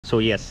So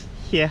yes,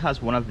 here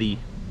has one of the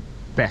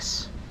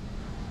best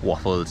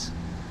waffles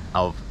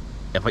I've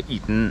ever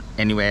eaten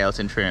anywhere else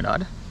in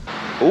Trinidad.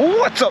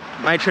 What's up,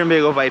 my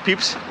Trinbago Vibes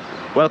peeps?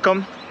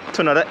 Welcome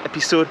to another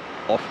episode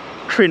of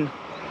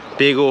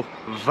Trinbago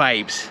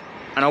Vibes.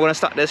 And I'm gonna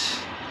start this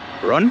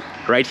run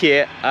right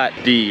here at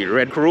the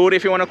Red Road,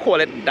 if you want to call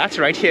it. That's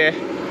right here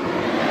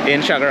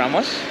in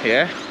Chaguaramas.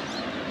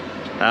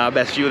 Yeah,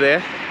 best view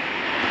there.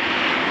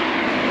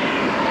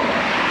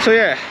 So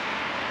yeah,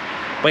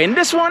 but in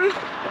this one,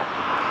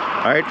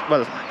 alright,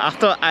 well,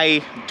 after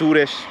I do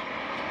this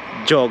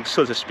jog,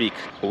 so to speak,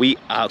 we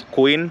are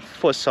going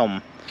for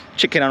some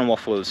chicken and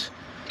waffles.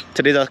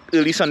 Today's an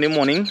early Sunday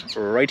morning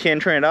right here in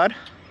Trinidad.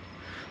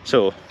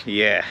 So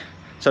yeah,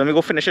 so let me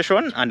go finish this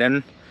run and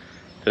then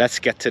let's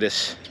get to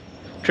this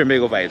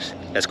Trinbago Vibes.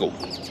 Let's go.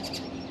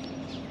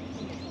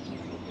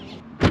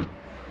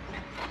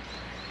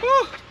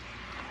 Woo!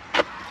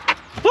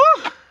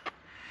 Woo!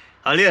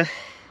 Earlier.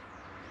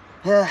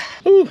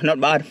 Ooh,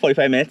 not bad.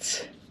 45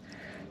 minutes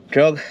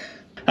jog.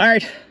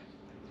 Alright,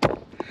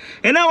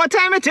 you know what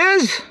time it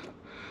is?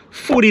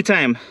 Foodie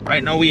time.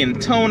 Right now we in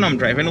town. I'm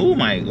driving. Oh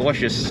my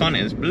gosh, the sun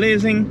is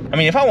blazing. I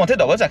mean, if I wanted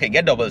doubles, I could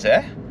get doubles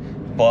here,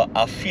 but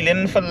I'm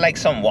feeling for like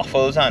some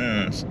waffles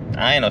and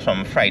I know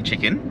some fried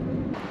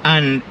chicken.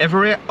 And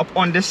everywhere up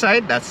on this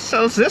side that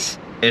sells this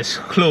is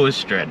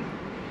closed, dread.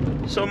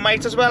 So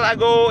might as well I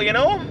go, you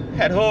know,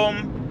 head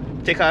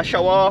home, take a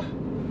shower,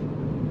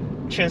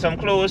 change some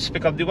clothes,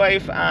 pick up the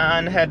wife,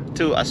 and head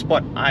to a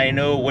spot I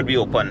know would be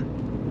open,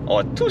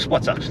 or two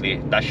spots actually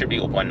that should be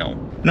open now.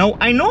 Now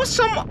I know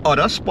some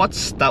other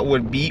spots that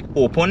would be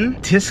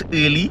open this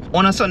early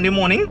on a Sunday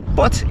morning,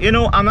 but you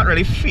know, I'm not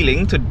really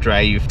feeling to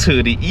drive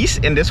to the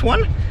east in this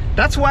one.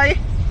 That's why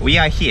we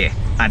are here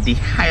at the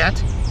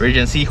Hyatt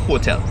Regency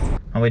Hotel.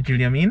 I'm with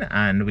Julia Mean,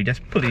 and we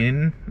just put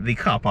in the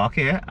car park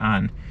here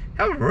and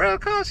have real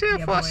cars here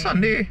for a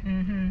Sunday.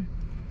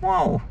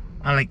 Wow.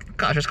 And like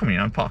cars just coming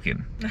in and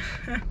parking.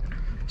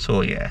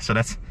 So yeah, so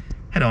let's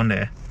head on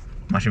there.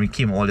 Imagine we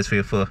came all this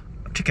way for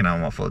chicken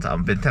and waffles.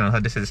 I've been telling her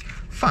this is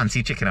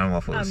fancy chicken and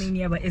waffles. I mean,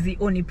 yeah, but it's the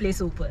only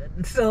place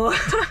open, so we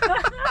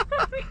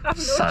have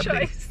no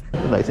choice.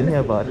 Lights in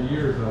here, bud.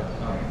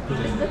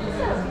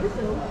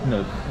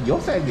 No, your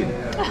side did.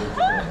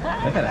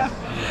 Look at that.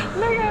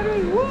 Look at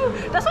me, woo!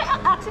 That's why I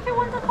asked if you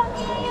want to come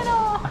here, you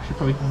know. I should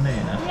probably come there,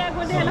 you know? Yeah,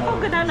 go there. Look how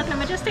good I look. Let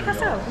me just take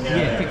us out.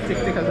 Yeah, take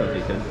us out,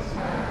 because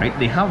right,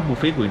 they have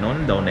buffet going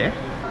on down there.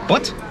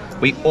 But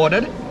we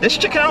ordered this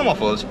chicken and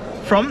waffles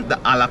from the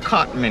a la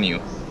carte menu.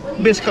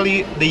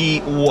 Basically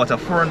the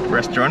waterfront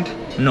restaurant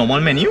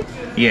normal menu.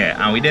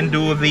 Yeah, and we didn't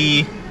do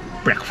the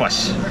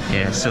breakfast.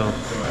 Yeah, so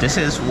this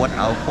is what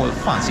I'll call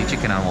fancy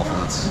chicken and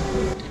waffles.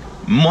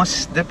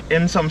 Must dip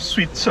in some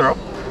sweet syrup.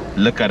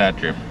 Look at that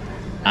drip.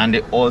 And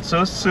they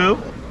also serve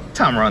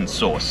tamarind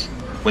sauce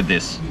with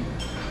this,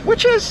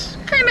 which is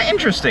kind of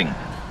interesting.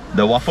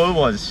 The waffle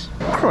was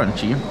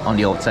crunchy on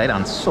the outside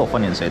and soft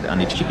on the inside, and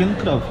the chicken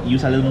could have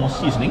used a little more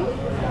seasoning.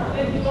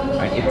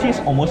 Right, it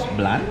tastes almost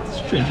bland,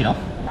 strange enough.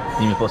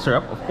 The maple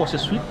syrup, of course,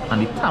 is sweet,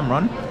 and the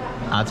tamarind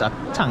adds a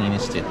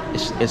tanginess to it.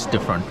 It's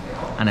different,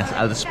 and it's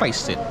a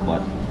spice to it.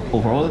 But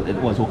overall, it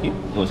was okay.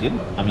 It was good.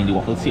 I mean, the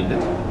waffle saved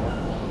it.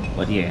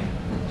 But yeah,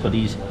 so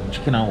these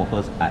chicken and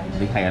waffles at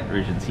the Hyatt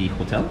Regency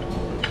Hotel.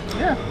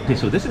 Yeah. Okay,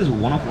 so this is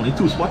one of only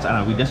two spots,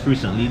 and we just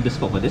recently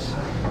discovered this.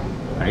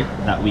 Right,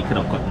 that we could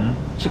have gotten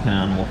chicken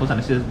and waffles, and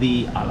this is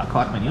the a la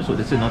carte menu. So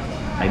this is not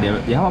like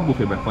they have a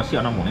buffet breakfast here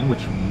in the morning,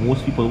 which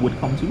most people would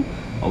come to,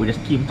 or we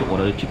just came to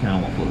order the chicken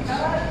and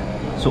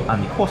waffles. So,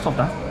 and the cost of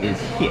that is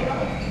here.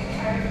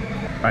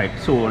 Right,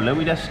 so let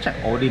me just check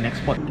out the next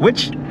spot,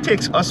 which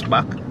takes us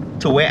back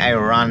to where I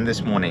ran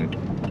this morning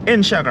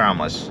in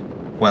Chaguaramas.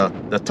 Well,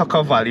 the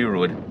Tucker Valley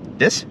Road.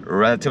 This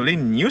relatively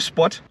new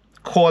spot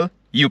called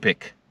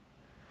U-Pick.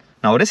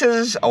 Now this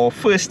is our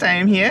first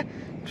time here,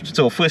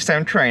 so first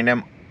time trying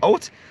them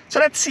out. So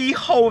let's see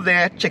how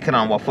their chicken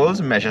and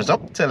waffles measures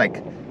up to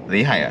like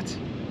the Hyatt.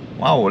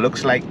 Wow,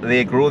 looks like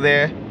they grow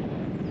their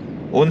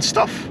own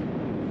stuff.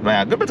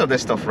 Well, a good bit of their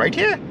stuff right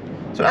here.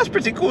 So that's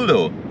pretty cool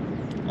though.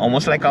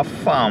 Almost like a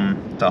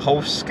farm to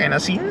house kind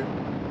of scene.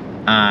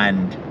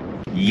 And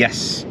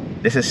yes,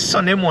 this is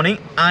Sunday morning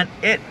and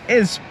it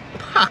is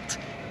packed.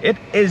 It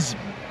is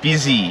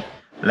busy.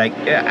 Like,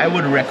 I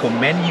would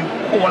recommend you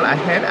call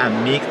ahead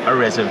and make a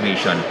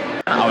reservation.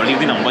 I'll leave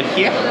the number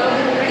here.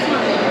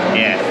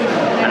 Yeah,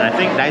 and I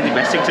think that's the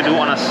best thing to do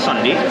on a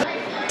Sunday.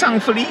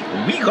 Thankfully,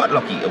 we got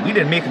lucky. We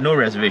didn't make no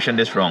reservation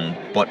this wrong,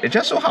 but it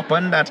just so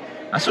happened that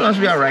as soon as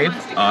we arrived,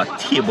 our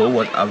table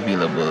was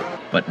available.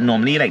 But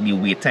normally, like, the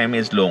wait time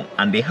is long,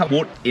 and they have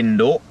both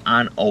indoor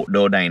and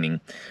outdoor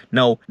dining.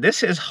 Now,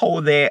 this is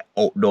how their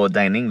outdoor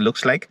dining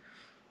looks like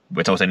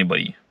without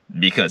anybody.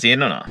 Because you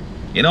know,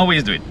 you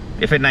always do it.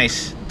 If it's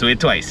nice, do it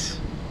twice.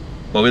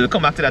 But we'll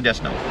come back to that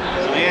just now.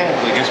 So yeah,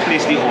 we just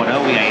placed the order.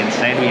 We are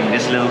inside. We're in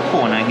this little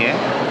corner here.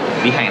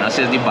 Behind us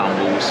is the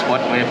bamboo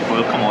spot where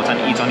people come out and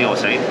eat on the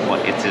outside,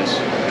 but it is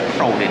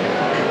crowded.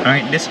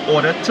 Alright, this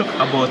order took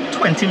about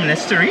 20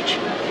 minutes to reach,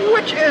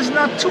 which is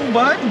not too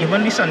bad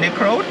given the Sunday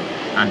crowd.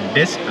 and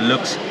this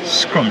looks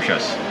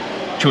scrumptious.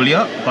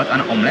 Julia got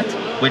an omelette,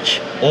 which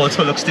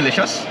also looks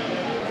delicious.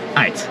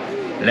 Alright,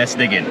 let's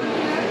dig in.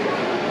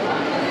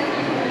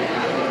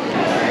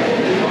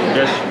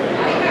 Yes,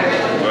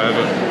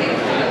 whatever.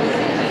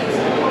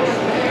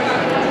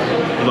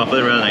 The waffle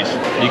is real nice.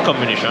 The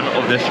combination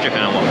of this chicken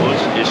and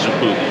waffles is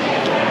superb.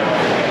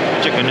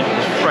 Chicken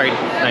is fried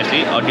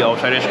nicely, or the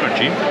outside is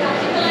crunchy.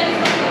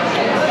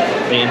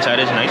 The inside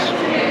is nice.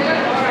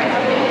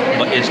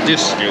 But it's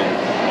this stew.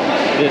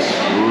 This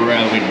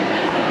ramen.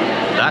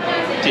 That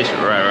tastes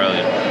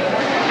really good.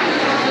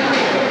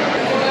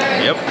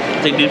 Yep.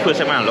 I think this is the first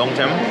time in a long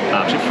time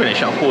I actually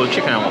finished a whole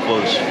chicken and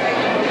waffles.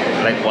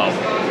 Like wow.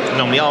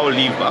 Normally I will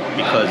leave back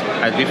because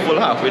I'd be full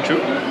halfway through.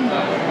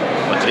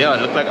 But today I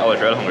looked like I was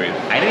real hungry.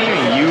 I didn't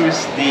even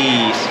use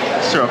the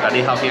syrup that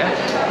they have here.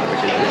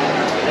 Which is good.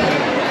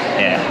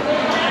 Yeah.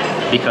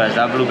 Because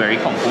that blueberry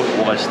compote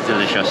was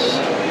delicious.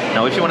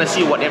 Now if you want to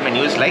see what their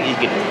menu is like, you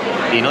can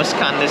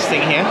scan this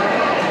thing here.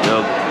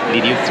 They'll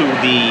lead you to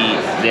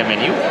their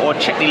menu, or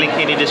check the link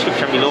in the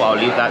description below. I'll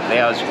leave that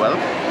there as well.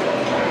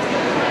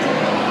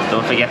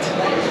 Don't forget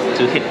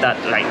to hit that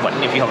like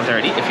button if you haven't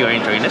already, if you're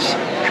enjoying this.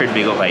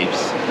 Trinbago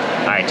Vibes.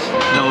 Alright,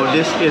 now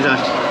this is a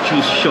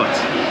juice shot.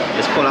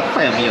 It's called a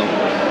fire meal,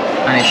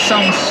 and it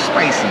sounds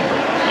spicy.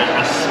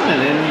 I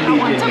smell it.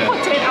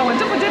 I want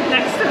to put it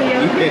next to the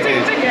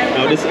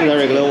Now this is a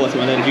regular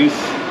watermelon juice.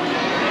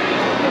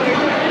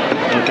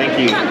 Oh, thank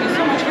you. Thank you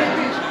so much for your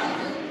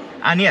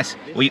patience. And yes,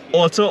 we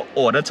also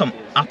ordered some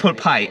apple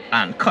pie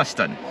and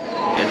custard.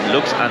 It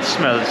looks and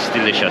smells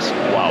delicious.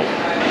 Wow.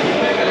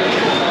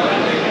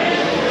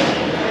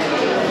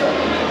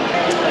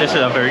 This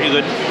is a very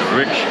good,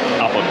 rich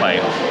apple pie.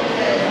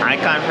 I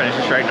can't finish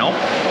this right now,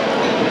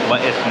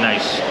 but it's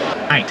nice.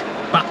 Alright,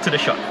 back to the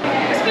shot.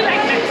 This feel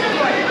like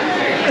Mexico.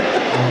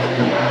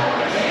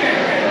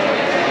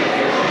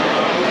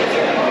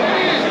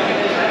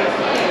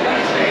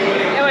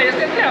 Yeah, wait, just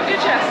get clear up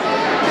your chest.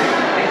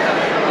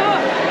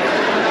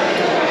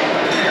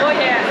 Oh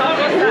yeah, how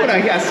was that? I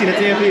can see the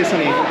thing in your face,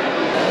 honey.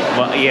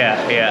 But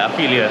yeah, I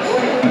feel you.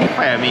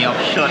 Fire me up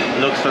shot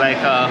looks like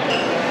a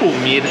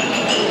homemade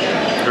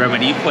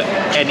remedy for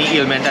any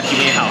ailment that you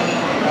may have.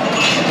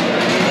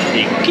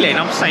 They clean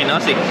up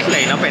sinus, they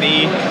clean up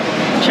any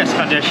chest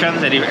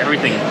congestions, and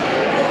everything.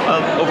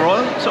 Well,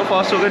 overall, so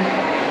far so good.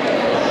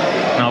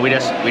 Now we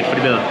just wait for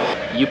the bill.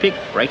 You pick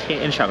right here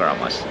in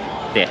Chaguaramas.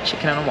 Their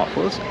chicken and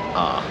waffles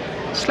are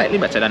slightly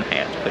better than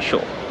Hyatt for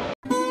sure.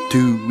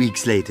 2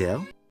 weeks later.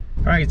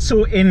 Alright,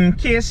 so in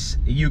case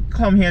you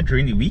come here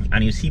during the week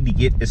and you see the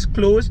gate is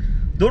closed,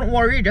 don't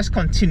worry, just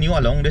continue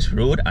along this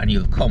road and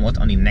you'll come out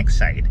on the next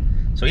side.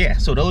 So yeah,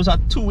 so those are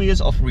 2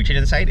 ways of reaching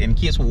inside. In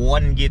case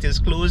one gate is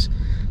closed,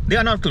 they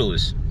are not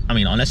closed. I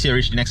mean, unless you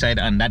reach the next side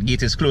and that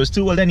gate is closed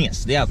too, well then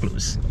yes, they are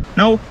closed.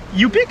 Now,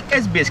 UPIC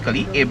is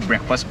basically a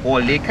breakfast all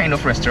day kind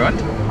of restaurant,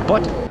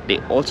 but they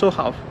also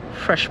have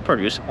fresh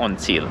produce on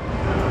sale.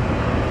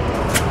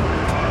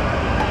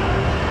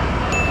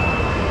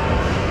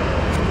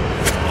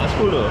 That's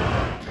cool though.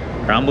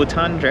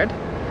 Rambutan bread.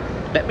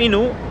 Let me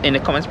know in the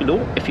comments below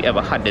if you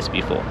ever had this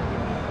before.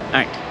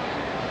 Alright,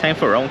 time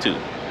for round 2.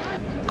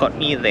 Got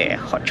me their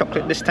hot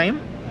chocolate this time,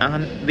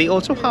 and they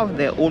also have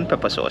their own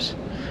pepper sauce,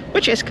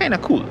 which is kind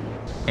of cool.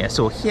 Yeah,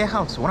 so here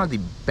has one of the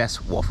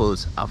best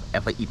waffles I've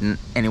ever eaten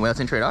anywhere else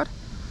in Trinidad,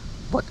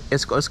 but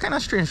it's kind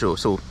of strange though.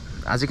 So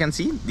as you can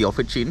see, the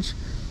outfit changed.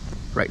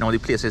 Right now the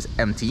place is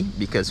empty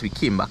because we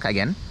came back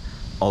again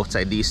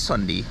outside the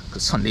Sunday,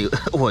 because Sunday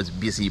was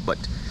busy, but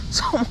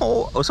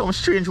somehow or some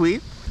strange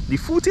way the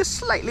food is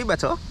slightly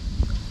better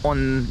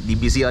on the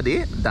busier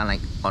day than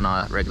like on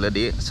a regular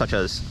day such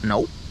as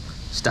now.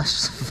 So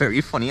that's very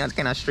funny and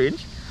kind of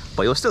strange,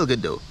 but it was still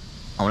good though.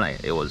 I'm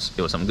like, it was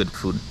some good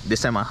food.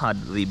 This time I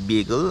had the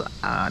bagel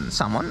and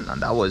salmon,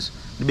 and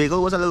the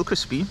bagel was a little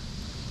crispy.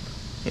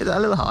 It's a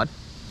little hard,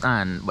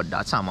 but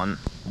that salmon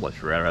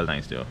was real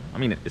nice though. I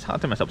mean, it's hard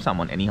to mess up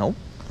salmon anyhow.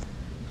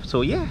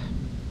 So yeah,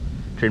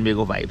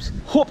 Trinbago Vibes.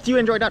 Hope you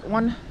enjoyed that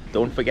one.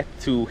 Don't forget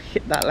to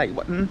hit that like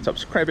button,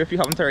 subscribe if you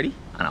haven't already,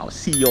 and I'll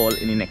see you all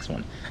in the next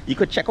one. You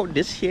could check out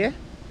this here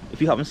if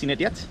you haven't seen it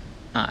yet,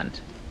 and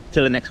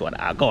till the next one,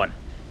 I'll go on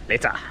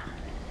later.